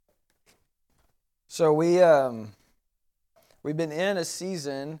So we've been in a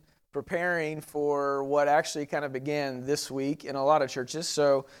season preparing for what actually kind of began this week in a lot of churches.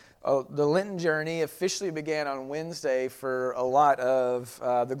 So the Lenten journey officially began on Wednesday for a lot of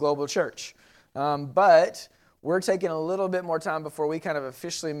the global church. But we're taking a little bit more time before we kind of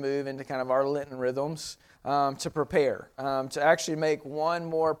officially move into kind of our Lenten rhythms to prepare, to actually make one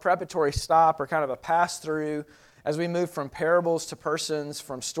more preparatory stop or kind of a pass through as we move from parables to persons,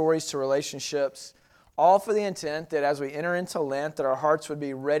 from stories to relationships, all for the intent that as we enter into Lent, that our hearts would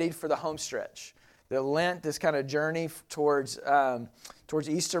be ready for the home stretch. That Lent, this kind of journey towards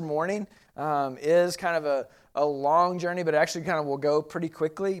Easter morning, is kind of a long journey, but actually kind of will go pretty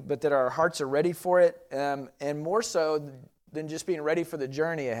quickly, but that our hearts are ready for it, and more so than just being ready for the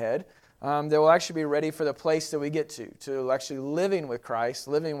journey ahead, that we'll actually be ready for the place that we get to actually living with Christ,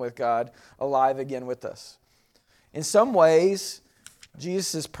 living with God, alive again with us. In some ways,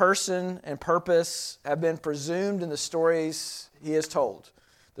 Jesus' person and purpose have been presumed in the stories he has told.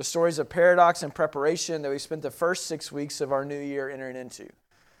 The stories of paradox and preparation that we spent the first 6 weeks of our new year entering into.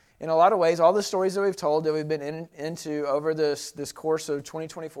 In a lot of ways, all the stories that we've told, that we've been into over this course of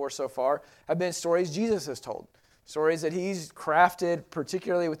 2024 so far, have been stories Jesus has told. Stories that he's crafted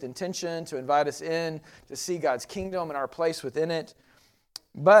particularly with intention to invite us in, to see God's kingdom and our place within it.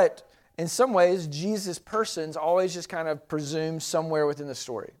 But in some ways, Jesus' person's always just kind of presumed somewhere within the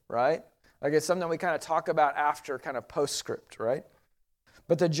story, right? Like it's something we kind of talk about after kind of postscript, right?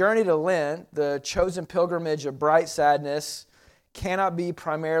 But the journey to Lent, the chosen pilgrimage of bright sadness, cannot be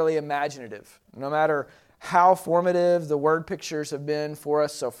primarily imaginative. No matter how formative the word pictures have been for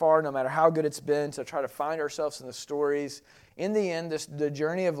us so far, no matter how good it's been to try to find ourselves in the stories, in the end, the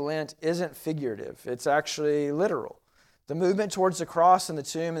journey of Lent isn't figurative. It's actually literal. The movement towards the cross and the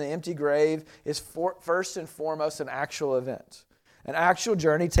tomb and the empty grave is first and foremost an actual event. An actual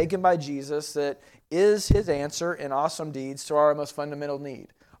journey taken by Jesus that is his answer in awesome deeds to our most fundamental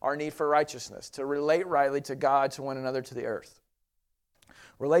need, our need for righteousness, to relate rightly to God, to one another, to the earth.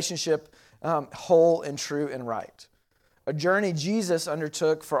 Relationship whole and true and right. A journey Jesus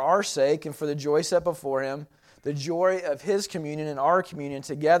undertook for our sake and for the joy set before him, the joy of his communion and our communion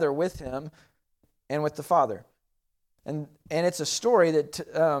together with him and with the Father. And it's a story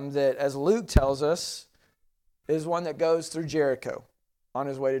that, as Luke tells us, is one that goes through Jericho on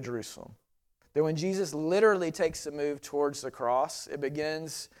his way to Jerusalem. That when Jesus literally takes the move towards the cross, it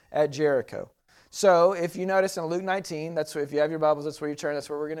begins at Jericho. So if you notice in Luke 19, if you have your Bibles, that's where you turn, that's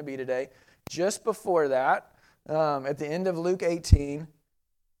where we're going to be today. Just before that, at the end of Luke 18,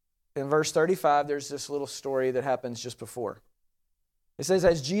 in verse 35, there's this little story that happens just before. It says,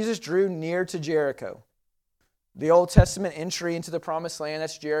 as Jesus drew near to Jericho, the Old Testament entry into the Promised Land,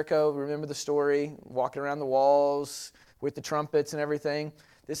 that's Jericho. Remember the story, walking around the walls with the trumpets and everything.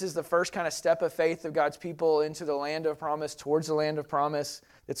 This is the first kind of step of faith of God's people into the land of promise, towards the land of promise.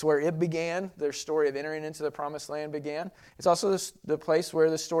 It's where it began. Their story of entering into the Promised Land began. It's also the place where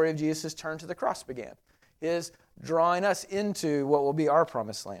the story of Jesus' turn to the cross began. His drawing us into what will be our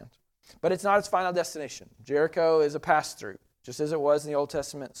Promised Land. But it's not its final destination. Jericho is a pass-through. Just as it was in the Old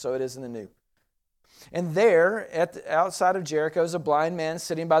Testament, so it is in the New. And there, outside of Jericho, is a blind man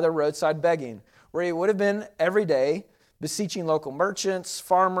sitting by the roadside begging, where he would have been every day, beseeching local merchants,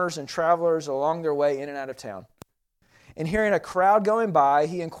 farmers, and travelers along their way in and out of town. And hearing a crowd going by,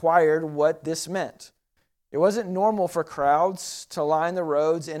 he inquired what this meant. It wasn't normal for crowds to line the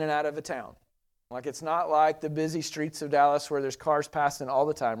roads in and out of a town. Like it's not like the busy streets of Dallas where there's cars passing all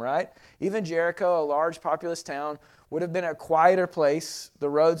the time, right? Even Jericho, a large populous town, would have been a quieter place. The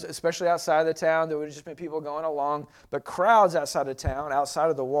roads, especially outside of the town, there would have just been people going along. But crowds outside of town, outside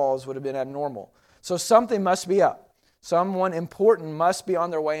of the walls, would have been abnormal. So something must be up. Someone important must be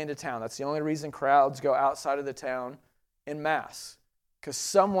on their way into town. That's the only reason crowds go outside of the town en masse, because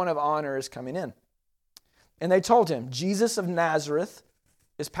someone of honor is coming in. And they told him, Jesus of Nazareth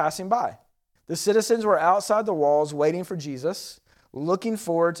is passing by. The citizens were outside the walls waiting for Jesus, looking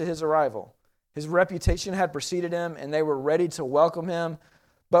forward to his arrival. His reputation had preceded him, and they were ready to welcome him,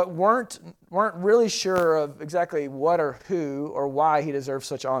 but weren't really sure of exactly what or who or why he deserved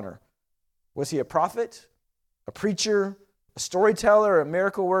such honor. Was he a prophet, a preacher, a storyteller, a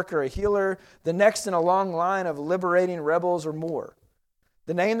miracle worker, a healer, the next in a long line of liberating rebels or more?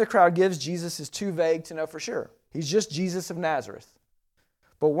 The name the crowd gives Jesus is too vague to know for sure. He's just Jesus of Nazareth.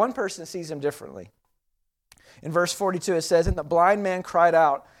 But one person sees him differently. In verse 42 it says, and the blind man cried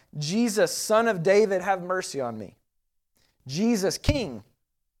out, Jesus, Son of David, have mercy on me. Jesus, King.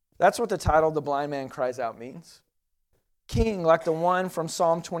 That's what the title, The Blind Man Cries Out, means. King, like the one from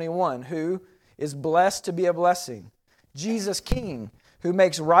Psalm 21, who is blessed to be a blessing. Jesus, King, who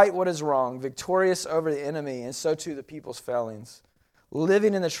makes right what is wrong, victorious over the enemy, and so too the people's failings,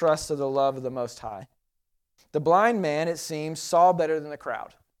 living in the trust of the love of the Most High. The blind man, it seems, saw better than the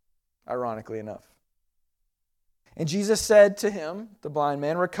crowd, ironically enough. And Jesus said to him, the blind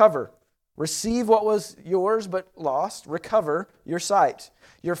man, recover, receive what was yours but lost, recover your sight.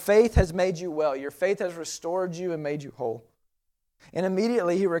 Your faith has made you well. Your faith has restored you and made you whole. And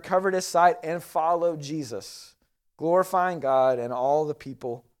immediately he recovered his sight and followed Jesus, glorifying God, and all the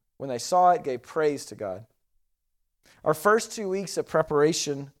people, when they saw it, gave praise to God. Our first 2 weeks of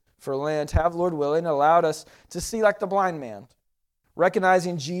preparation for Lent have, Lord willing, allowed us to see like the blind man,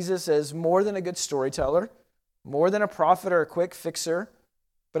 recognizing Jesus as more than a good storyteller, more than a prophet or a quick fixer,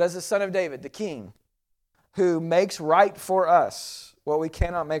 but as the Son of David, the King, who makes right for us what we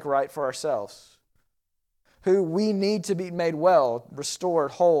cannot make right for ourselves, who we need to be made well,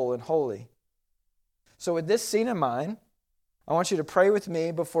 restored, whole, and holy. So with this scene in mind, I want you to pray with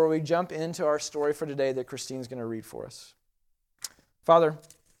me before we jump into our story for today that Christine's going to read for us. Father,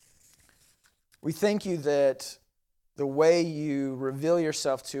 we thank you that the way you reveal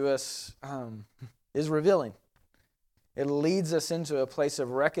yourself to us is revealing. It leads us into a place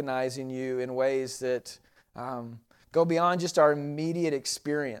of recognizing you in ways that go beyond just our immediate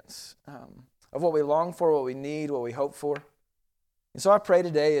experience of what we long for, what we need, what we hope for. And so I pray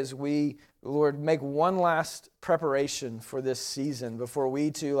today as we, Lord, make one last preparation for this season before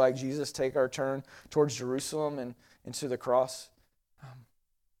we too, like Jesus, take our turn towards Jerusalem and to the cross,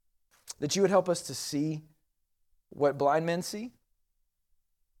 that you would help us to see what blind men see,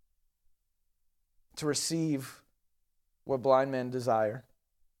 to receive what blind men desire,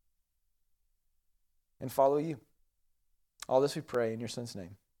 and follow you. All this we pray in your Son's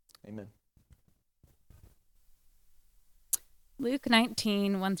name. Amen. Luke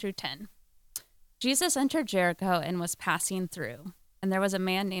 19, 1 through 10. Jesus entered Jericho and was passing through, and there was a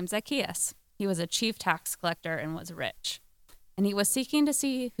man named Zacchaeus. He was a chief tax collector and was rich. And he was seeking to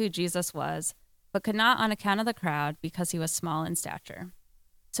see who Jesus was, but could not on account of the crowd because he was small in stature.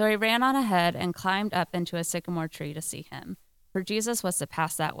 So he ran on ahead and climbed up into a sycamore tree to see him, for Jesus was to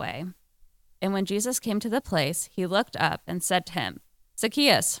pass that way. And when Jesus came to the place, he looked up and said to him,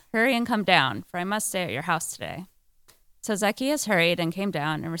 Zacchaeus, hurry and come down, for I must stay at your house today. So Zacchaeus hurried and came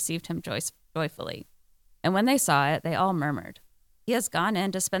down and received him joyfully. And when they saw it, they all murmured, He has gone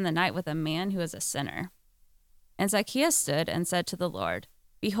in to spend the night with a man who is a sinner. And Zacchaeus stood and said to the Lord,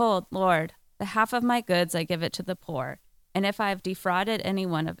 Behold, Lord, the half of my goods I give it to the poor, and if I have defrauded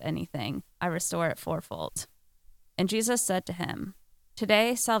anyone of anything, I restore it fourfold. And Jesus said to him,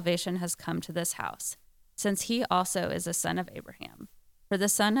 Today salvation has come to this house, since he also is a son of Abraham. For the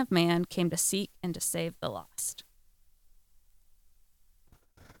Son of Man came to seek and to save the lost.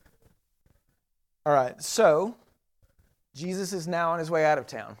 All right, so Jesus is now on his way out of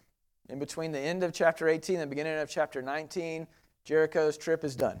town. In between the end of chapter 18 and the beginning of chapter 19, Jericho's trip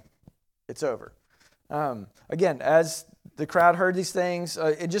is done. It's over. Again, as the crowd heard these things,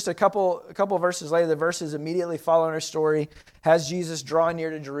 just a couple verses later, the verses immediately following our story has Jesus drawing near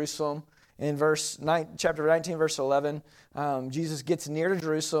to Jerusalem. In chapter 19, verse 11, Jesus gets near to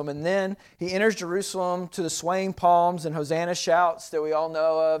Jerusalem, and then he enters Jerusalem to the swaying palms and Hosanna shouts that we all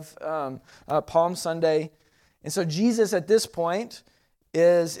know of, Palm Sunday. And so Jesus at this point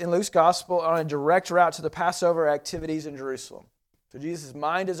is, in Luke's gospel, on a direct route to the Passover activities in Jerusalem. So Jesus'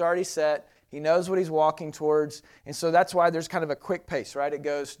 mind is already set. He knows what he's walking towards. And so that's why there's kind of a quick pace, right? It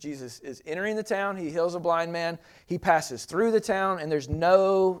goes, Jesus is entering the town. He heals a blind man. He passes through the town, and there's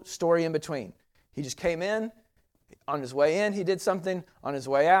no story in between. He just came in. On his way in, he did something. On his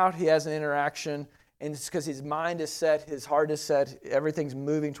way out, he has an interaction. And it's because his mind is set, his heart is set. Everything's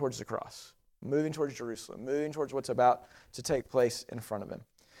moving towards the cross, moving towards Jerusalem, moving towards what's about to take place in front of him.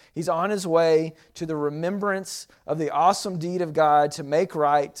 He's on his way to the remembrance of the awesome deed of God to make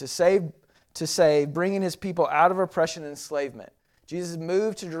right, to save, bringing his people out of oppression and enslavement. Jesus'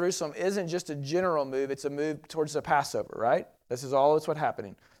 move to Jerusalem isn't just a general move, it's a move towards the Passover, right? This is all that's what's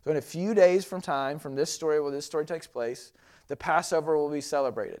happening. So in a few days from this story, where this story takes place, the Passover will be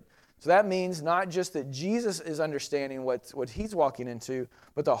celebrated. So that means not just that Jesus is understanding what he's walking into,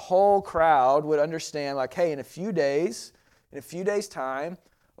 but the whole crowd would understand, like, hey, in a few days' time,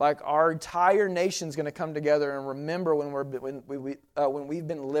 like our entire nation's going to come together and remember when we've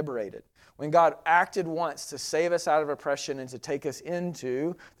been liberated. When God acted once to save us out of oppression and to take us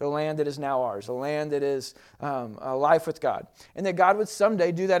into the land that is now ours, a land that is a life with God. And that God would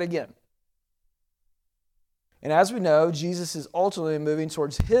someday do that again. And as we know, Jesus is ultimately moving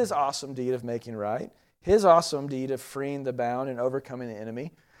towards his awesome deed of making right, his awesome deed of freeing the bound and overcoming the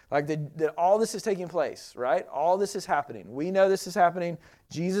enemy. Like that all this is taking place, right? All this is happening. We know this is happening.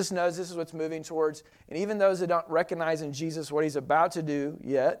 Jesus knows this is what's moving towards. And even those that don't recognize in Jesus what he's about to do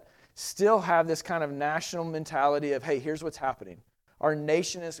yet, still have this kind of national mentality of, hey, here's what's happening. Our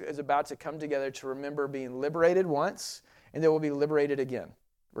nation is about to come together to remember being liberated once, and then we'll be liberated again.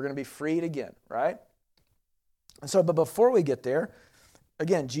 We're going to be freed again, right? And so, but before we get there,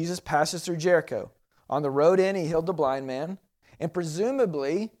 again, Jesus passes through Jericho. On the road in, he healed the blind man. And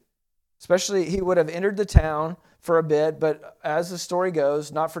presumably, especially he would have entered the town for a bit, but as the story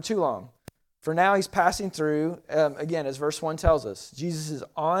goes, not for too long. For now, he's passing through, again, as verse 1 tells us. Jesus is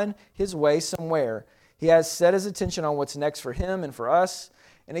on his way somewhere. He has set his attention on what's next for him and for us.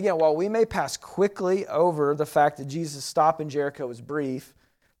 And again, while we may pass quickly over the fact that Jesus' stop in Jericho was brief,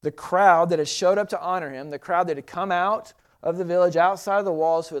 the crowd that had showed up to honor him, the crowd that had come out of the village outside of the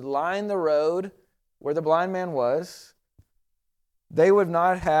walls, who had lined the road where the blind man was, they would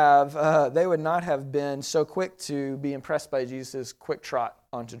not have been so quick to be impressed by Jesus' quick trot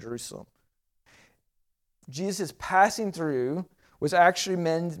onto Jerusalem. Jesus passing through was actually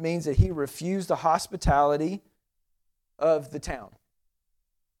means that he refused the hospitality of the town.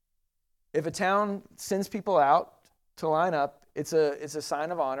 If a town sends people out to line up, it's a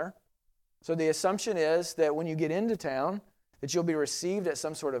sign of honor. So the assumption is that when you get into town, that you'll be received at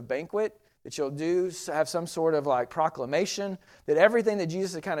some sort of banquet, that you'll have some sort of like proclamation, that everything that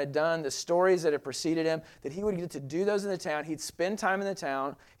Jesus had kind of done, the stories that had preceded him, that he would get to do those in the town. He'd spend time in the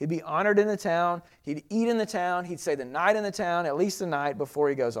town. He'd be honored in the town. He'd eat in the town. He'd stay the night in the town, at least the night before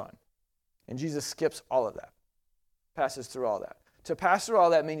he goes on. And Jesus skips all of that, passes through all that. To pass through all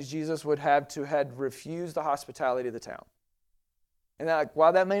that means Jesus would have to had refused the hospitality of the town. And that,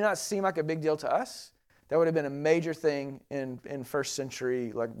 while that may not seem like a big deal to us, that would have been a major thing in first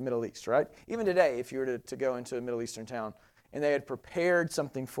century like Middle East, right? Even today, if you were to go into a Middle Eastern town and they had prepared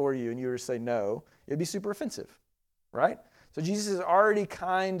something for you and you were to say no, it'd be super offensive, right? So Jesus is already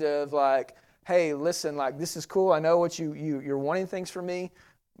kind of like, hey, listen, like this is cool. I know what you're wanting things from me,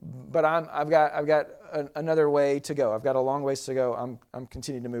 but I've got another way to go. I've got a long ways to go. I'm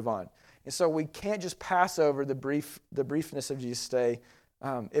continuing to move on. And so we can't just pass over the briefness of Jesus' stay.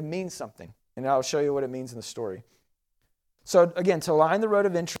 It means something. And I'll show you what it means in the story. So again, to line the road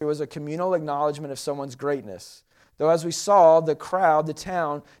of entry was a communal acknowledgement of someone's greatness. Though as we saw, the crowd, the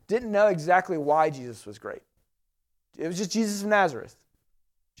town, didn't know exactly why Jesus was great. It was just Jesus of Nazareth.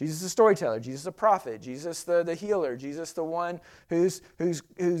 Jesus the storyteller, Jesus the prophet, Jesus the healer, Jesus the one who's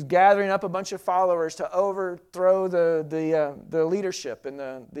gathering up a bunch of followers to overthrow the leadership and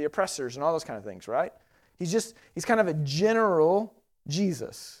the oppressors and all those kind of things, right? He's kind of a general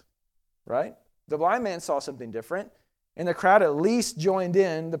Jesus. Right? The blind man saw something different, and the crowd at least joined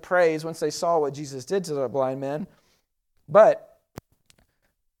in the praise once they saw what Jesus did to the blind man. But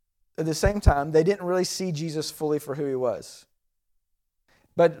at the same time, they didn't really see Jesus fully for who he was.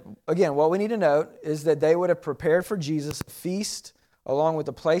 But again, what we need to note is that they would have prepared for Jesus a feast along with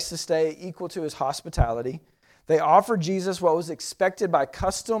a place to stay equal to his hospitality. They offered Jesus what was expected by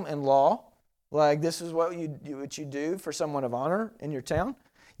custom and law, like this is what you do for someone of honor in your town.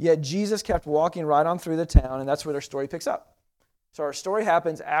 Yet Jesus kept walking right on through the town, and that's where their story picks up. So our story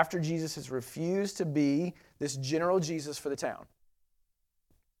happens after Jesus has refused to be this general Jesus for the town.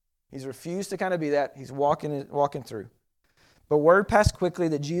 He's refused to kind of be that. He's walking through. But word passed quickly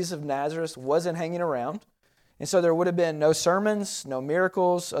that Jesus of Nazareth wasn't hanging around. And so there would have been no sermons, no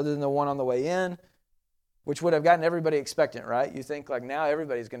miracles other than the one on the way in, which would have gotten everybody expectant, right? You think like now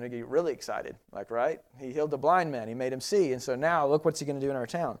everybody's going to get really excited, like, right? He healed the blind man. He made him see. And so now look what's he going to do in our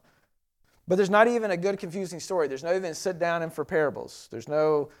town. But there's not even a good confusing story. There's no even sit down and for parables. There's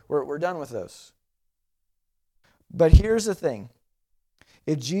no, we're done with those. But here's the thing.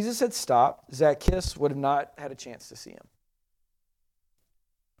 If Jesus had stopped, Zacchaeus would have not had a chance to see him.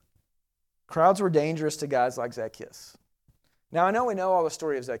 Crowds were dangerous to guys like Zacchaeus. Now, I know we know all the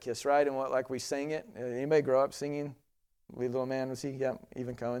story of Zacchaeus, right? And what, like we sing it. Anybody grow up singing? Wee little man, was he? Yeah,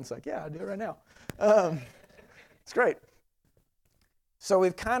 even Cohen's like, yeah, I'll do it right now. It's great. So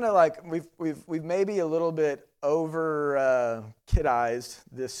we've kind of like, we've maybe a little bit over kidized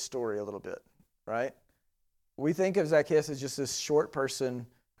this story a little bit, right? We think of Zacchaeus as just this short person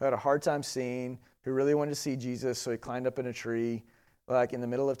who had a hard time seeing, who really wanted to see Jesus, so he climbed up in a tree, like in the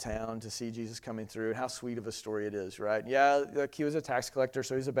middle of town to see Jesus coming through, and how sweet of a story it is, right? Yeah, like he was a tax collector,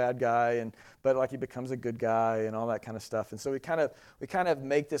 so he's a bad guy, but like he becomes a good guy and all that kind of stuff. And so we kind of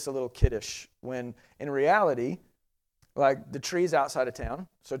make this a little kiddish when in reality, like the trees outside of town.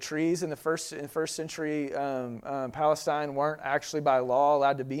 So trees in the first century Palestine weren't actually by law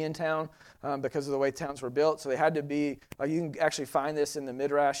allowed to be in town because of the way towns were built. So they had to be, like you can actually find this in the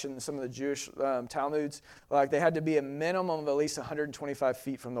Midrash and some of the Jewish Talmuds, like they had to be a minimum of at least 125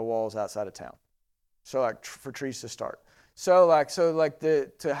 feet from the walls outside of town. So like for trees to start. So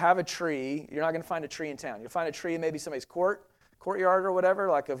to have a tree, you're not going to find a tree in town. You'll find a tree in maybe somebody's courtyard or whatever,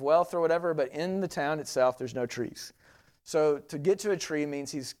 like of wealth or whatever, but in the town itself, there's no trees. So to get to a tree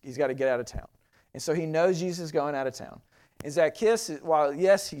means he's got to get out of town. And so he knows Jesus is going out of town. And Zacchaeus, while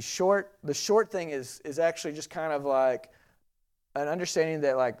yes, he's short, the short thing is actually just kind of like an understanding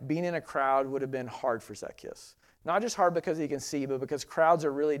that like being in a crowd would have been hard for Zacchaeus. Not just hard because he can see, but because crowds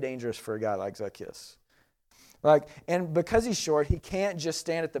are really dangerous for a guy like Zacchaeus. And because he's short, he can't just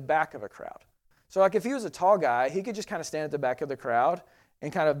stand at the back of a crowd. So like if he was a tall guy, he could just kind of stand at the back of the crowd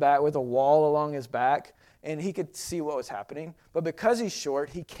and kind of back with a wall along his back, and he could see what was happening. But because he's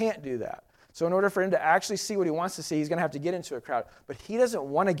short, he can't do that. So in order for him to actually see what he wants to see, he's going to have to get into a crowd. But he doesn't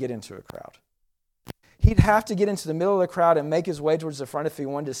want to get into a crowd. He'd have to get into the middle of the crowd and make his way towards the front if he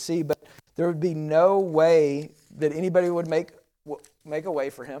wanted to see, but there would be no way that anybody would make a way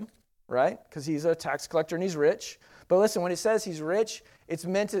for him, right? Because he's a tax collector and he's rich. But listen, when it says he's rich,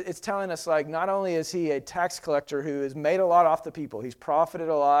 it's telling us like not only is he a tax collector who has made a lot off the people, he's profited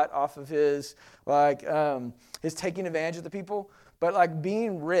a lot off of his taking advantage of the people, but like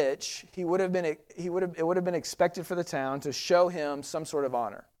being rich, it would have been expected for the town to show him some sort of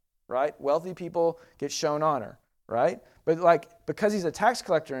honor, right? Wealthy people get shown honor, right? But like because he's a tax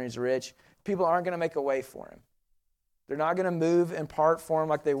collector and he's rich, people aren't going to make a way for him. They're not going to move and part for him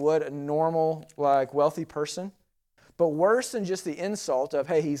like they would a normal like wealthy person. But worse than just the insult of,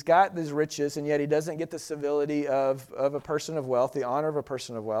 hey, he's got these riches and yet he doesn't get the civility of a person of wealth, the honor of a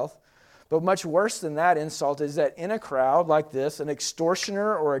person of wealth. But much worse than that insult is that in a crowd like this, an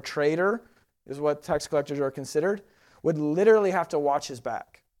extortioner or a traitor is what tax collectors are considered, would literally have to watch his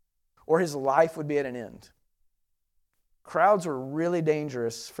back or his life would be at an end. Crowds were really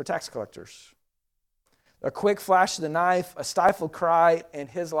dangerous for tax collectors. A quick flash of the knife, a stifled cry, and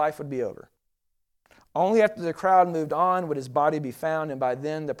his life would be over. Only after the crowd moved on would his body be found, and by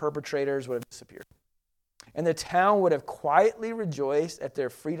then the perpetrators would have disappeared. And the town would have quietly rejoiced at their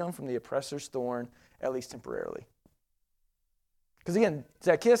freedom from the oppressor's thorn, at least temporarily. Because again,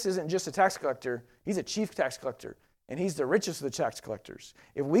 Zacchaeus isn't just a tax collector, he's a chief tax collector, and he's the richest of the tax collectors.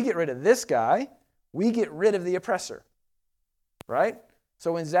 If we get rid of this guy, we get rid of the oppressor, right?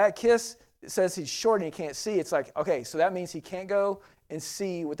 So when Zacchaeus says he's short and he can't see, it's like, okay, so that means he can't go and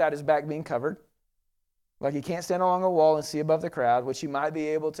see without his back being covered. Like he can't stand along a wall and see above the crowd, which he might be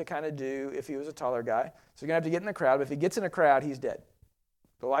able to kind of do if he was a taller guy. So you're going to have to get in the crowd. But if he gets in a crowd, he's dead.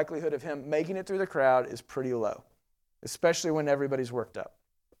 The likelihood of him making it through the crowd is pretty low, especially when everybody's worked up.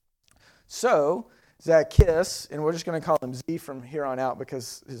 So Zacchaeus, and we're just going to call him Z from here on out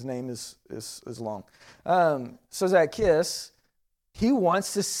because his name is long. So Zacchaeus, he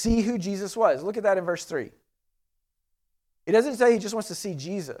wants to see who Jesus was. Look at that in verse 3. It doesn't say he just wants to see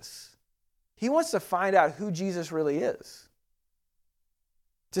Jesus. He wants to find out who Jesus really is.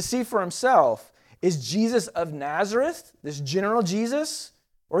 To see for himself, is Jesus of Nazareth, this general Jesus,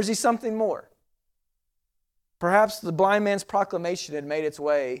 or is he something more? Perhaps the blind man's proclamation had made its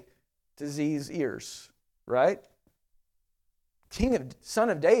way to Z's ears, right?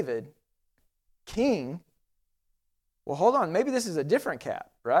 Son of David, king. Well, hold on, maybe this is a different cat,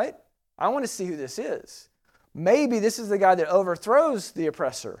 right? I want to see who this is. Maybe this is the guy that overthrows the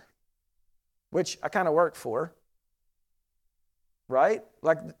oppressor, which I kind of work for, right?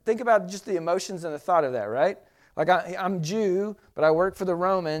 Like, think about just the emotions and the thought of that, right? Like, I'm Jew, but I work for the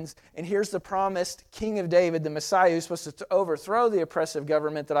Romans, and here's the promised King of David, the Messiah, who's supposed to overthrow the oppressive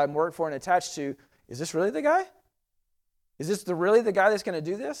government that I'm worked for and attached to. Is this really the guy? Is this really the guy that's going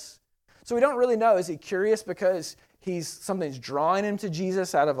to do this? So we don't really know. Is he curious because something's drawing him to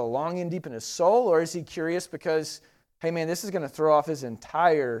Jesus out of a longing deep in his soul, or is he curious because, hey man, this is going to throw off his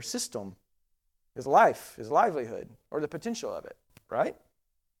entire system? His life, his livelihood, or the potential of it, right?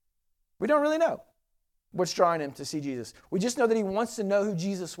 We don't really know what's drawing him to see Jesus. We just know that he wants to know who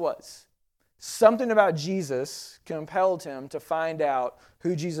Jesus was. Something about Jesus compelled him to find out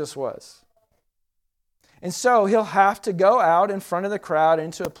who Jesus was. And so he'll have to go out in front of the crowd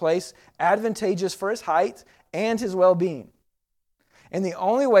into a place advantageous for his height and his well-being. And the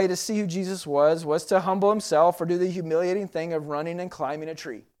only way to see who Jesus was to humble himself or do the humiliating thing of running and climbing a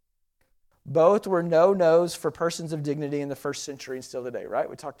tree. Both were no-nos for persons of dignity in the first century and still today, right?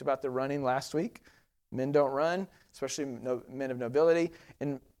 We talked about the running last week. Men don't run, especially men of nobility.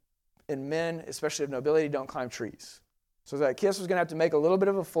 And men, especially of nobility, don't climb trees. So Zacchaeus was going to have to make a little bit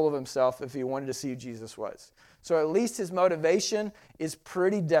of a fool of himself if he wanted to see who Jesus was. So at least his motivation is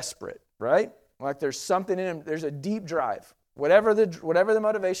pretty desperate, right? Like there's something in him, there's a deep drive. Whatever the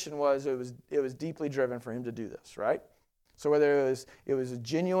motivation was, it was deeply driven for him to do this, right? So whether it was a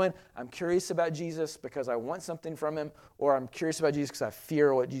genuine, I'm curious about Jesus because I want something from him, or I'm curious about Jesus because I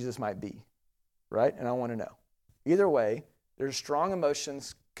fear what Jesus might be, right? And I want to know. Either way, there's strong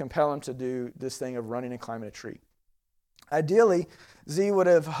emotions compel him to do this thing of running and climbing a tree. Ideally, Z would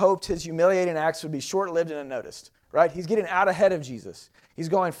have hoped his humiliating acts would be short-lived and unnoticed, right? He's getting out ahead of Jesus. He's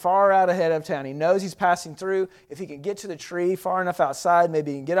going far out ahead of town. He knows he's passing through. If he can get to the tree far enough outside,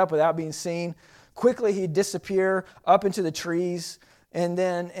 maybe he can get up without being seen. Quickly, he'd disappear up into the trees and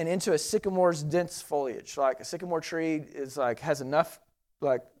into a sycamore's dense foliage. Like a sycamore tree has enough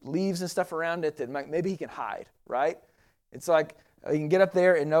leaves and stuff around it that maybe he can hide, right? It's like he can get up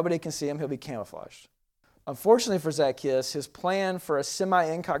there and nobody can see him. He'll be camouflaged. Unfortunately for Zacchaeus, his plan for a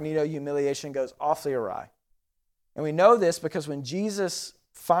semi-incognito humiliation goes awfully awry. And we know this because when Jesus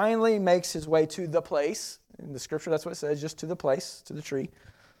finally makes his way to the place, in the scripture that's what it says, just to the place, to the tree,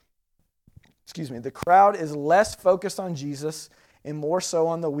 the crowd is less focused on Jesus and more so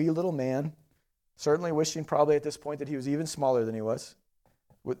on the wee little man, certainly wishing probably at this point that he was even smaller than he was,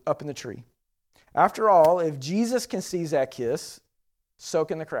 up in the tree. After all, if Jesus can see Zacchaeus, so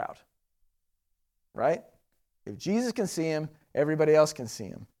can the crowd, right? If Jesus can see him, everybody else can see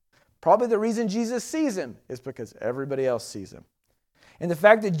him. Probably the reason Jesus sees him is because everybody else sees him. And the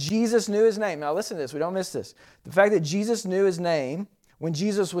fact that Jesus knew his name, now listen to this, we don't miss this. The fact that Jesus knew his name when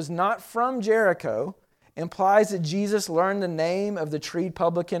Jesus was not from Jericho implies that Jesus learned the name of the treed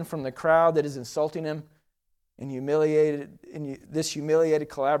publican from the crowd that is insulting him and this humiliated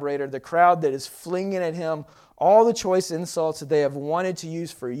collaborator, the crowd that is flinging at him all the choice insults that they have wanted to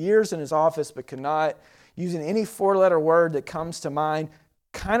use for years in his office but could not, using any four-letter word that comes to mind,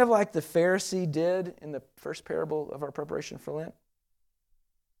 kind of like the Pharisee did in the first parable of our preparation for Lent.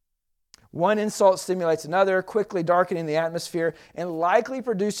 One insult stimulates another, quickly darkening the atmosphere and likely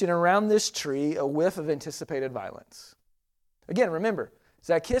producing around this tree a whiff of anticipated violence. Again, remember,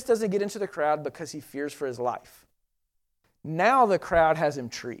 Zacchaeus doesn't get into the crowd because he fears for his life. Now the crowd has him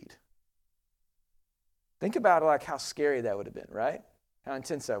treed. Think about how scary that would have been, right? How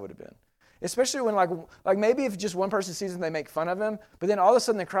intense that would have been. Especially when like maybe if just one person sees him, they make fun of him, but then all of a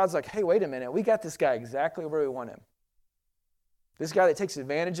sudden the crowd's like, hey, wait a minute, we got this guy exactly where we want him. This guy that takes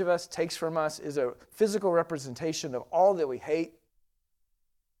advantage of us, takes from us, is a physical representation of all that we hate,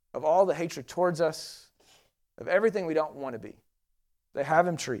 of all the hatred towards us, of everything we don't want to be. They have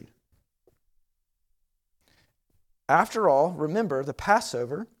him treed. After all, remember, the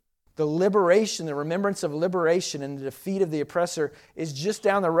Passover, the liberation, the remembrance of liberation and the defeat of the oppressor is just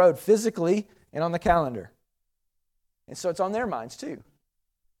down the road physically and on the calendar. And so it's on their minds too.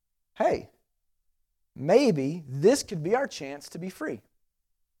 Hey, maybe this could be our chance to be free.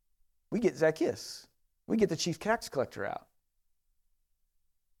 We get Zacchaeus. We get the chief tax collector out.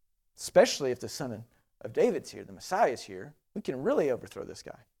 Especially if the son of David's here, the Messiah is here. We can really overthrow this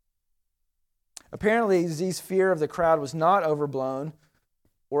guy. Apparently, Z's fear of the crowd was not overblown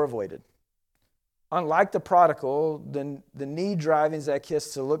or avoided. Unlike the prodigal, the need driving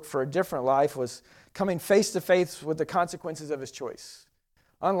Zacchaeus to look for a different life was coming face to face with the consequences of his choice.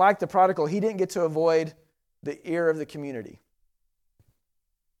 Unlike the prodigal, he didn't get to avoid the ear of the community.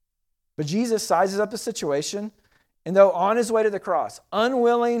 But Jesus sizes up the situation, and though on his way to the cross,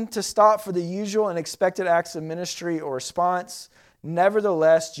 unwilling to stop for the usual and expected acts of ministry or response,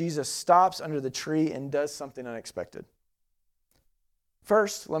 nevertheless, Jesus stops under the tree and does something unexpected.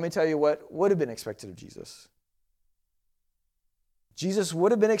 First, let me tell you what would have been expected of Jesus. Jesus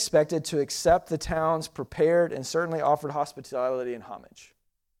would have been expected to accept the town's prepared and certainly offered hospitality and homage.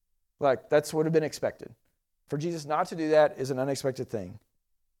 That's what would have been expected. For Jesus not to do that is an unexpected thing.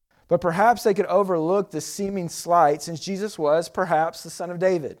 But perhaps they could overlook the seeming slight since Jesus was perhaps the son of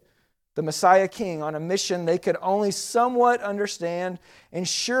David, the Messiah King on a mission they could only somewhat understand and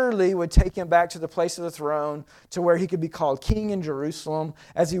surely would take him back to the place of the throne to where he could be called king in Jerusalem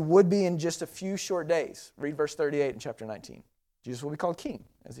as he would be in just a few short days. Read verse 38 in chapter 19. Jesus will be called king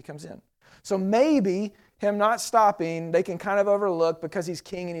as he comes in. So maybe him not stopping, they can kind of overlook because he's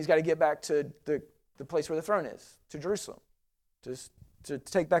king and he's got to get back to the place where the throne is, to Jerusalem, to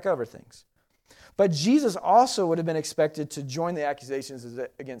take back over things. But Jesus also would have been expected to join the accusations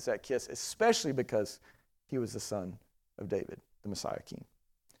against Zacchaeus, especially because he was the son of David, the Messiah King.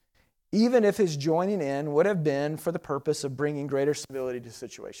 Even if his joining in would have been for the purpose of bringing greater stability to the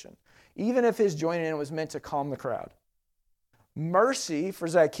situation. Even if his joining in was meant to calm the crowd. Mercy for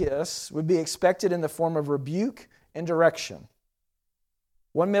Zacchaeus would be expected in the form of rebuke and direction.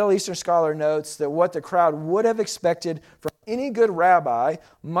 One Middle Eastern scholar notes that what the crowd would have expected from any good rabbi,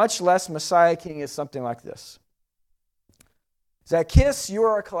 much less Messiah King, is something like this. Zacchaeus, you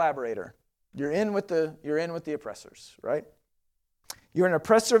are a collaborator. You're in with the oppressors, right? You're an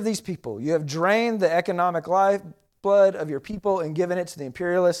oppressor of these people. You have drained the economic lifeblood of your people and given it to the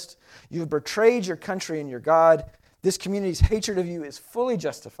imperialists. You have betrayed your country and your God. This community's hatred of you is fully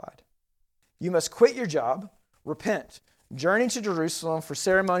justified. You must quit your job, repent, journey to Jerusalem for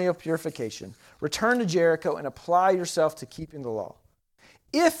ceremonial purification, return to Jericho, and apply yourself to keeping the law.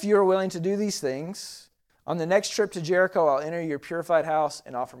 If you're willing to do these things, on the next trip to Jericho, I'll enter your purified house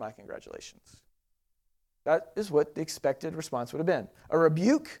and offer my congratulations. That is what the expected response would have been. A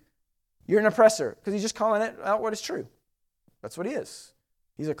rebuke, you're an oppressor, because he's just calling it out what is true. That's what he is.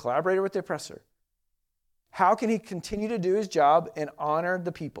 He's a collaborator with the oppressor. How can he continue to do his job and honor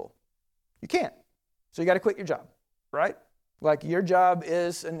the people? You can't. So you got to quit your job, right? Like your job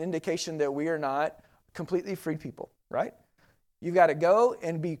is an indication that we are not completely freed people, right? You've got to go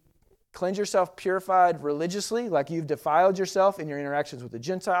and cleanse yourself purified religiously, like you've defiled yourself in your interactions with the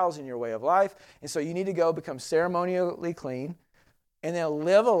Gentiles, in your way of life. And so you need to go become ceremonially clean and then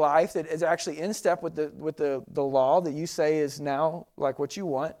live a life that is actually in step with the law that you say is now like what you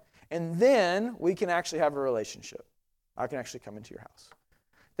want. And then we can actually have a relationship. I can actually come into your house.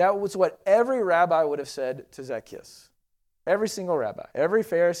 That was what every rabbi would have said to Zacchaeus. Every single rabbi, every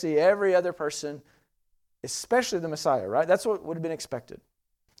Pharisee, every other person, especially the Messiah, right? That's what would have been expected.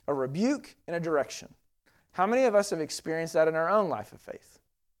 A rebuke and a direction. How many of us have experienced that in our own life of faith?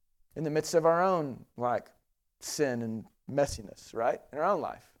 In the midst of our own, sin and messiness, right? In our own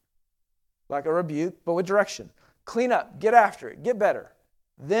life. Like a rebuke, but with direction. Clean up, get after it, get better.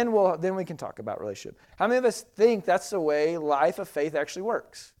 Then we can talk about relationship. How many of us think that's the way life of faith actually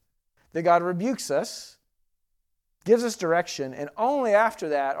works? That God rebukes us, gives us direction, and only after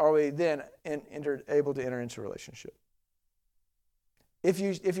that are we then able to enter into a relationship. If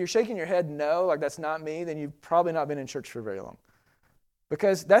you're shaking your head no, like that's not me, then you've probably not been in church for very long.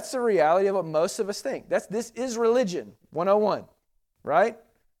 Because that's the reality of what most of us think. This is religion 101, right?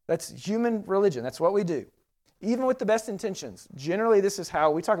 That's human religion. That's what we do. Even with the best intentions. Generally, this is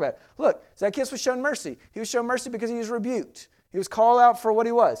how we talk about it. Look, Zacchaeus was shown mercy. He was shown mercy because he was rebuked. He was called out for what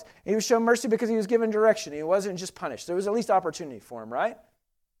he was. He was shown mercy because he was given direction. He wasn't just punished. There was at least opportunity for him, right?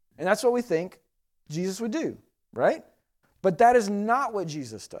 And that's what we think Jesus would do, right? But that is not what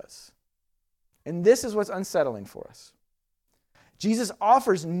Jesus does. And this is what's unsettling for us. Jesus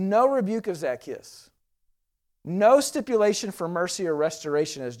offers no rebuke of Zacchaeus, no stipulation for mercy or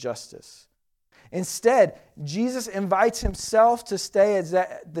restoration as justice. Instead, Jesus invites himself to stay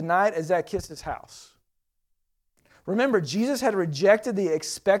the night at Zacchaeus' house. Remember, Jesus had rejected the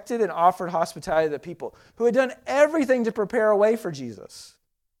expected and offered hospitality of the people who had done everything to prepare a way for Jesus,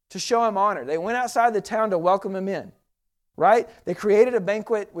 to show him honor. They went outside the town to welcome him in, right? They created a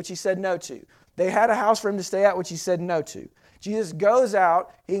banquet, which he said no to. They had a house for him to stay at, which he said no to. Jesus goes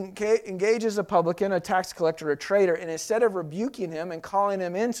out, he engages a publican, a tax collector, a traitor, and instead of rebuking him and calling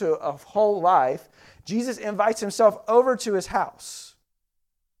him into a whole life, Jesus invites himself over to his house.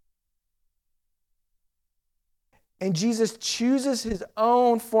 And Jesus chooses his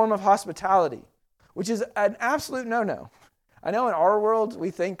own form of hospitality, which is an absolute no-no. I know in our world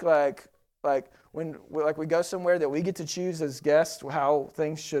we think like when we go somewhere that we get to choose as guests how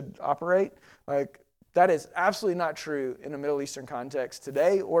things should operate. That is absolutely not true in a Middle Eastern context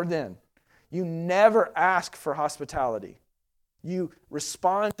today or then. You never ask for hospitality. You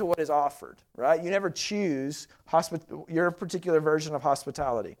respond to what is offered, right? You never choose your particular version of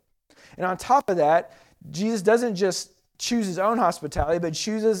hospitality. And on top of that, Jesus doesn't just choose his own hospitality, but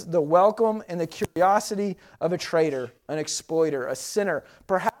chooses the welcome and the curiosity of a traitor, an exploiter, a sinner,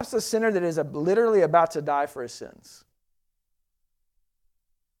 perhaps a sinner that is literally about to die for his sins.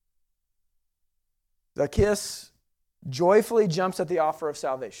 Zacchaeus joyfully jumps at the offer of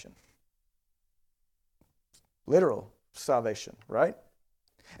salvation. Literal salvation, right?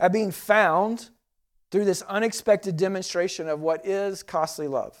 At being found through this unexpected demonstration of what is costly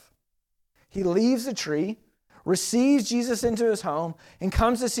love. He leaves the tree, receives Jesus into his home, and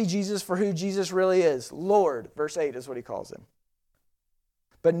comes to see Jesus for who Jesus really is. Lord, verse 8 is what he calls him.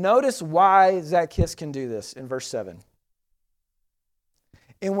 But notice why Zacchaeus can do this in verse 7.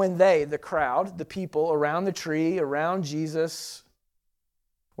 And when they, the crowd, the people around the tree, around Jesus,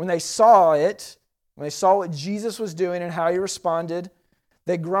 when they saw it, when they saw what Jesus was doing and how he responded,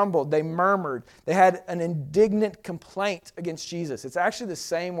 They grumbled, they murmured, they had an indignant complaint against Jesus. It's actually the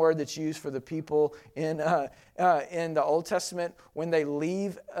same word that's used for the people in the Old Testament when they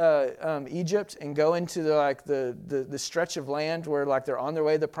leave Egypt and go into the stretch of land where like they're on their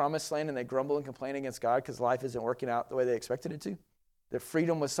way to the promised land and they grumble and complain against God because life isn't working out the way they expected it to. Their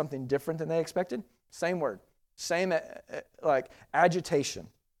freedom was something different than they expected. Same word, same like agitation.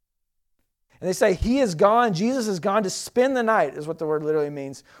 And they say, he is gone, Jesus is gone to spend the night, is what the word literally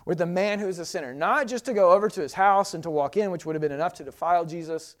means, with the man who is a sinner. Not just to go over to his house and to walk in, which would have been enough to defile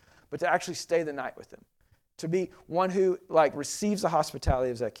Jesus, but to actually stay the night with him. To be one who receives the hospitality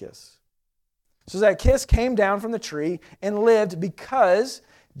of Zacchaeus. So Zacchaeus came down from the tree and lived because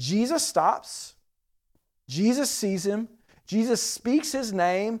Jesus stops, Jesus sees him, Jesus speaks his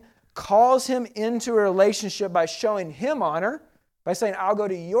name, calls him into a relationship by showing him honor, by saying, I'll go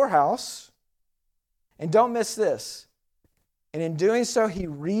to your house. And don't miss this. And in doing so, he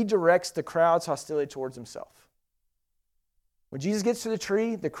redirects the crowd's hostility towards himself. When Jesus gets to the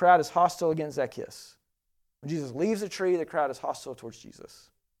tree, the crowd is hostile against Zacchaeus. When Jesus leaves the tree, the crowd is hostile towards Jesus.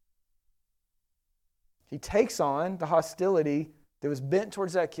 He takes on the hostility that was bent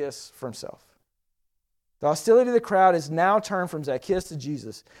towards Zacchaeus for himself. The hostility of the crowd is now turned from Zacchaeus to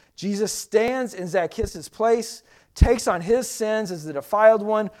Jesus. Jesus stands in Zacchaeus' place, takes on his sins as the defiled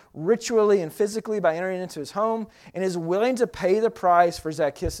one, ritually and physically by entering into his home, and is willing to pay the price for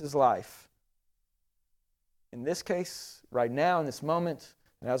Zacchaeus' life. In this case, right now, in this moment,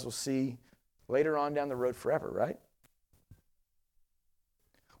 and as we'll see later on down the road forever, right?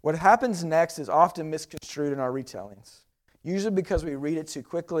 What happens next is often misconstrued in our retellings, usually because we read it too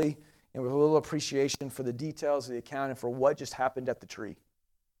quickly and with a little appreciation for the details of the account and for what just happened at the tree.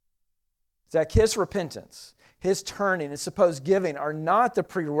 Zacchaeus' repentance, his turning, and supposed giving are not the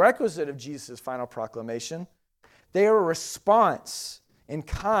prerequisite of Jesus' final proclamation. They are a response in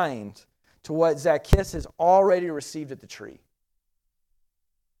kind to what Zacchaeus has already received at the tree.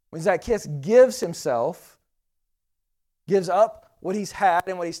 When Zacchaeus gives himself, gives up what he's had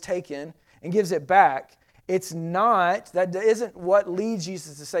and what he's taken, and gives it back, that isn't what leads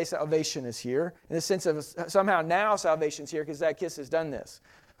Jesus to say salvation is here, in the sense of somehow now salvation is here because Zacchaeus has done this.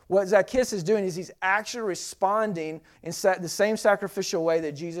 What Zacchaeus is doing is he's actually responding in the same sacrificial way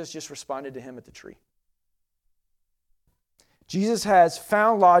that Jesus just responded to him at the tree. Jesus has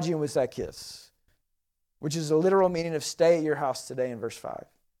found lodging with Zacchaeus, which is the literal meaning of stay at your house today in verse 5.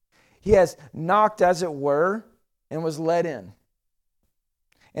 He has knocked, as it were, and was let in.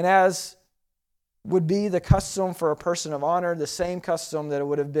 And as would be the custom for a person of honor, the same custom that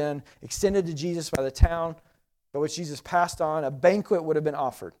would have been extended to Jesus by the town, but which Jesus passed on, a banquet would have been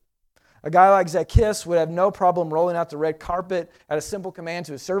offered. A guy like Zacchaeus would have no problem rolling out the red carpet at a simple command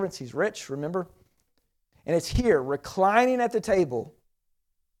to his servants. He's rich, remember? And it's here, reclining at the table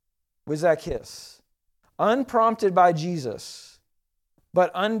with Zacchaeus, unprompted by Jesus, but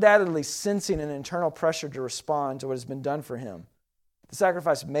undoubtedly sensing an internal pressure to respond to what has been done for him, the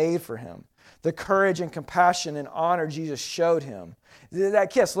sacrifice made for him, the courage and compassion and honor Jesus showed him.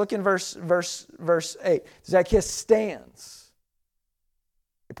 Zacchaeus, look in verse 8. Zacchaeus stands.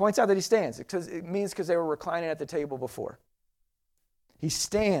 It points out that he stands. It means because they were reclining at the table before. He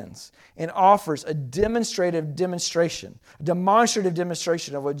stands and offers a demonstrative demonstration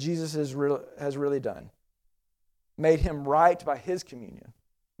of what Jesus has really done. Made him right by his communion.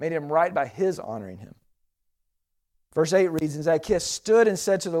 Made him right by his honoring him. Verse 8 reads, and Zacchaeus stood and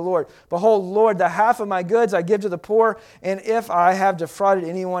said to the Lord, Behold, Lord, the half of my goods I give to the poor, and if I have defrauded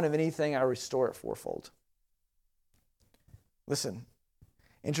anyone of anything, I restore it fourfold. Listen,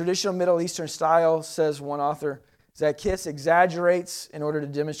 in traditional Middle Eastern style, says one author, Zacchaeus exaggerates in order to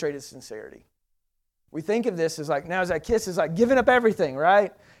demonstrate his sincerity. We think of this as now Zacchaeus is giving up everything,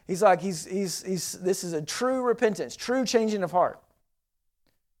 right? He's this is a true repentance, true changing of heart.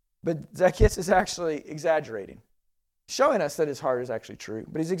 But Zacchaeus is actually exaggerating, showing us that his heart is actually true,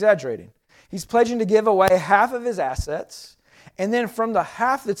 but he's exaggerating. He's pledging to give away half of his assets, and then from the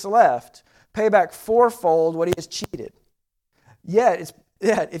half that's left, pay back fourfold what he has cheated. Yet,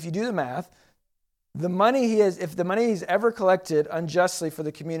 if you do the math, if the money he's ever collected unjustly for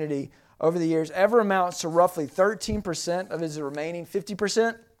the community over the years ever amounts to roughly 13% of his remaining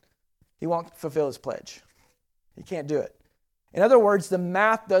 50%, he won't fulfill his pledge. He can't do it. In other words, the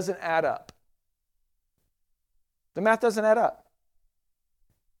math doesn't add up. The math doesn't add up.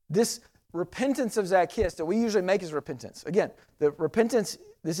 This repentance of Zacchaeus that we usually make as repentance. Again,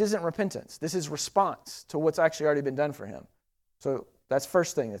 this isn't repentance. This is response to what's actually already been done for him. So that's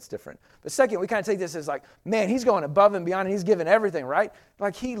first thing that's different. But second, we kind of take this as man, he's going above and beyond and he's giving everything, right?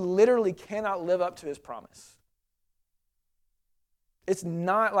 He literally cannot live up to his promise. It's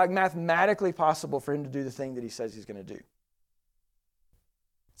not like mathematically possible for him to do the thing that he says he's going to do.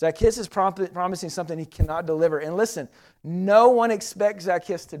 Zacchaeus is promising something he cannot deliver. And listen, no one expects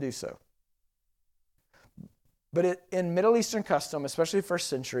Zacchaeus to do so. But in Middle Eastern custom, especially first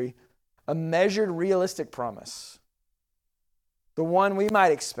century, a measured, realistic promise, the one we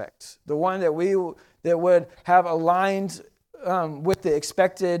might expect, the one that would have aligned with the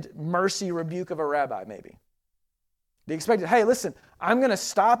expected mercy rebuke of a rabbi, maybe. The expected, hey, listen, I'm going to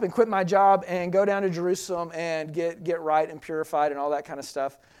stop and quit my job and go down to Jerusalem and get right and purified and all that kind of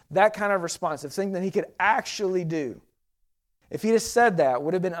stuff. That kind of response, the thing that he could actually do, if he'd have said that,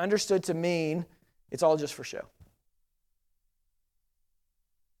 would have been understood to mean it's all just for show.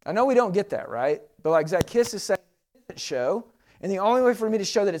 I know we don't get that, right? But like Zacchaeus is saying, it's show. And the only way for me to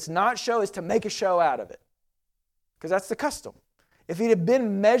show that it's not show is to make a show out of it. Because that's the custom. If he'd have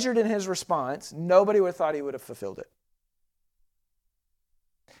been measured in his response, nobody would have thought he would have fulfilled it.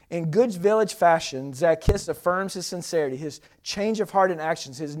 In good village fashion, Zacchaeus affirms his sincerity, his change of heart and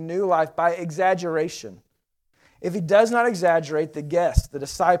actions, his new life by exaggeration. If he does not exaggerate, the guests, the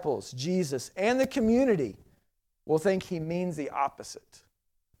disciples, Jesus, and the community will think he means the opposite.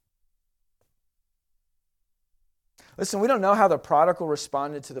 Listen, we don't know how the prodigal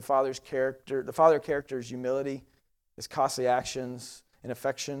responded to the father character's humility, his costly actions and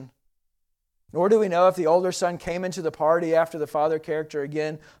affection. Nor do we know if the older son came into the party after the father character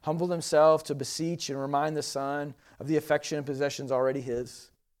again humbled himself to beseech and remind the son of the affection and possessions already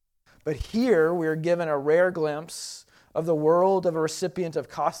his. But here we are given a rare glimpse of the world of a recipient of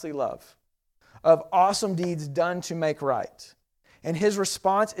costly love, of awesome deeds done to make right. And his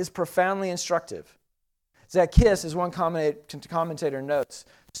response is profoundly instructive. Zacchaeus, as one commentator notes,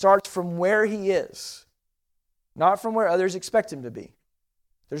 starts from where he is, not from where others expect him to be.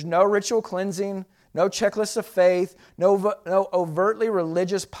 There's no ritual cleansing, no checklist of faith, no overtly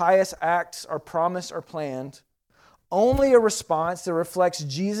religious pious acts are promised or planned. Only a response that reflects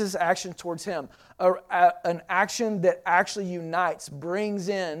Jesus' action towards him, an action that actually unites, brings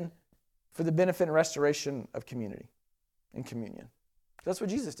in for the benefit and restoration of community and communion. That's what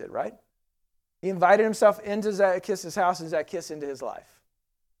Jesus did, right? He invited himself into Zacchaeus' house and Zacchaeus into his life,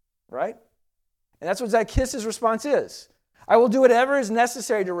 right? And that's what Zacchaeus' response is. I will do whatever is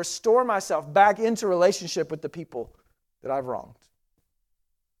necessary to restore myself back into relationship with the people that I've wronged.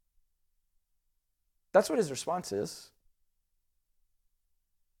 That's what his response is.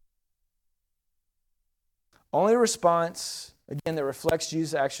 Only a response, again, that reflects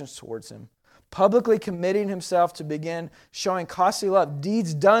Jesus' actions towards him. Publicly committing himself to begin showing costly love,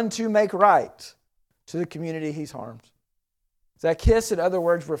 deeds done to make right to the community he's harmed. Zacchaeus, in other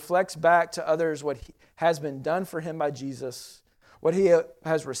words, reflects back to others what has been done for him by Jesus. What he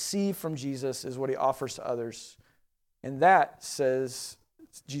has received from Jesus is what he offers to others. And that,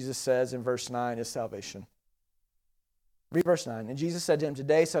 Jesus says in verse 9, is salvation. Read verse 9. And Jesus said to him,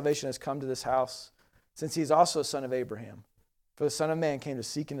 today salvation has come to this house, since he is also a son of Abraham. For the Son of Man came to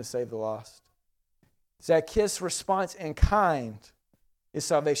seek and to save the lost. Zacchaeus' response in kind is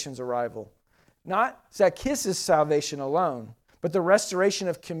salvation's arrival. Not Zacchaeus' salvation alone, but the restoration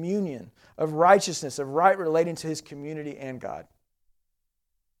of communion, of righteousness, of right relating to his community and God.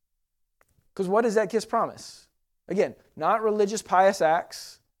 Because what does Zacchaeus promise? Again, not religious pious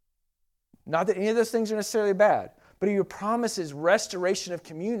acts, not that any of those things are necessarily bad, but he promises restoration of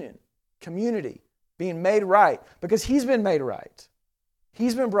communion, community, being made right, because he's been made right.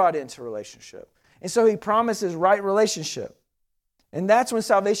 He's been brought into relationship. And so he promises right relationship. And that's when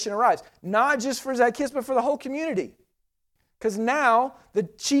salvation arrives. Not just for Zacchaeus, but for the whole community. Because now the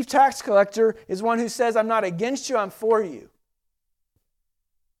chief tax collector is one who says, I'm not against you, I'm for you.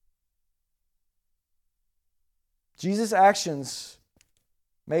 Jesus' actions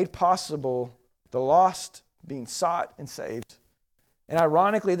made possible the lost being sought and saved. And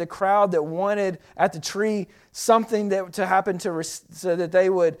ironically, the crowd that wanted at the tree something to happen so that they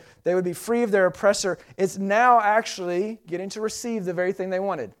would be free of their oppressor is now actually getting to receive the very thing they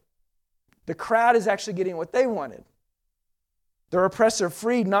wanted. The crowd is actually getting what they wanted. Their oppressor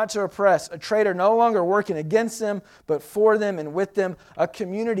freed not to oppress, a traitor no longer working against them, but for them and with them, a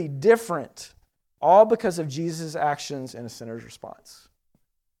community different, all because of Jesus' actions and a sinner's response.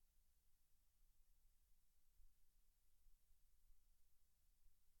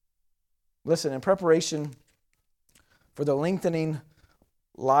 Listen, in preparation for the lengthening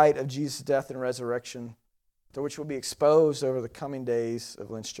light of Jesus' death and resurrection, to which will be exposed over the coming days of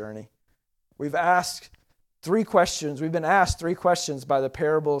Lent's journey, we've asked three questions. We've been asked three questions by the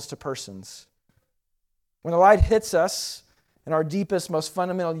parables to persons. When the light hits us and our deepest, most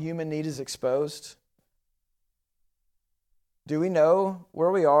fundamental human need is exposed, Do we know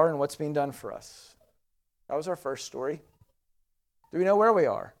where we are and what's being done for us? That was our first story. Do we know where we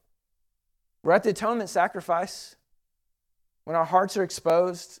are? We're at the atonement sacrifice. When our hearts are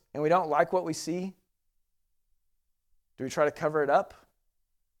exposed and we don't like what we see, do we try to cover it up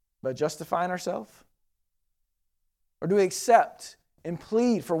by justifying ourselves? Or do we accept and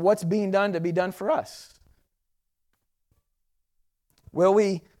plead for what's being done to be done for us? Will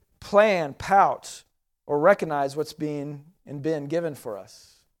we plan, pout, or recognize what's being and been given for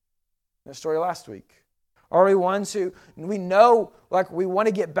us? In the story last week. Are we ones who we know, like, we want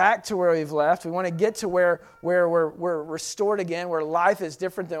to get back to where we've left? We want to get to where we're restored again, where life is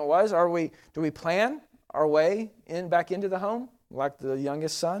different than it was? Do we plan our way back into the home, like the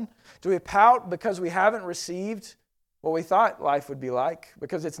youngest son? Do we pout because we haven't received what we thought life would be like?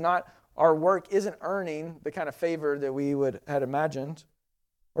 Because it's not, our work isn't earning the kind of favor that we had imagined?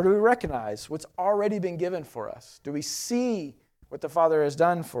 Or do we recognize what's already been given for us? Do we see what the Father has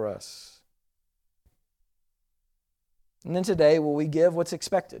done for us? And then today, will we give what's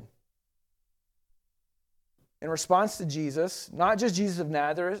expected? In response to Jesus, not just Jesus of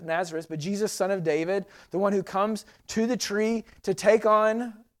Nazareth, but Jesus, son of David, the one who comes to the tree to take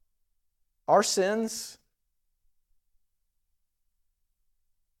on our sins.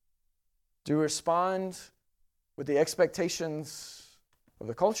 Do we respond with the expectations of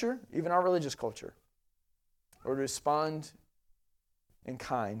the culture, even our religious culture? Or do we respond in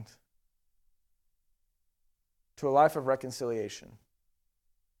kind to a life of reconciliation?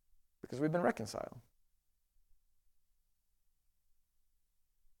 Because we've been reconciled.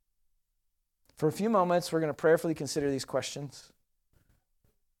 For a few moments, we're going to prayerfully consider these questions.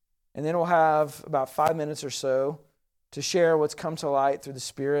 And then we'll have about 5 minutes or so to share what's come to light through the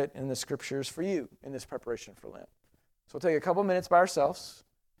Spirit and the Scriptures for you in this preparation for Lent. So we'll take a couple minutes by ourselves,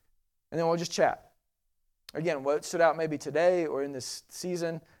 and then we'll just chat. Again, what stood out maybe today or in this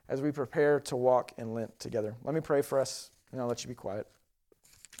season as we prepare to walk in Lent together. Let me pray for us, and I'll let you be quiet.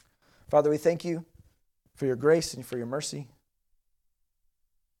 Father, we thank you for your grace and for your mercy.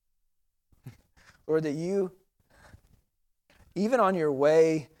 Lord, that you, even on your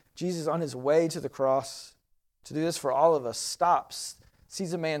way, Jesus on his way to the cross, to do this for all of us, stops,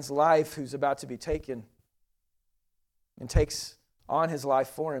 sees a man's life who's about to be taken, and takes on his life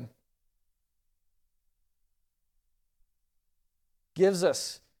for him. Gives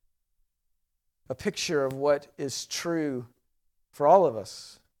us a picture of what is true for all of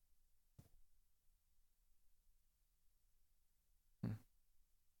us.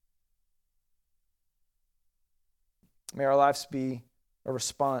 May our lives be a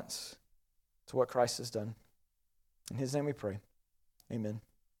response to what Christ has done. In his name we pray. Amen.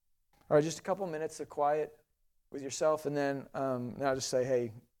 All right, just a couple minutes of quiet with yourself, and then I'll just say,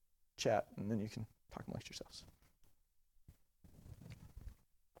 hey, chat, and then you can talk amongst yourselves.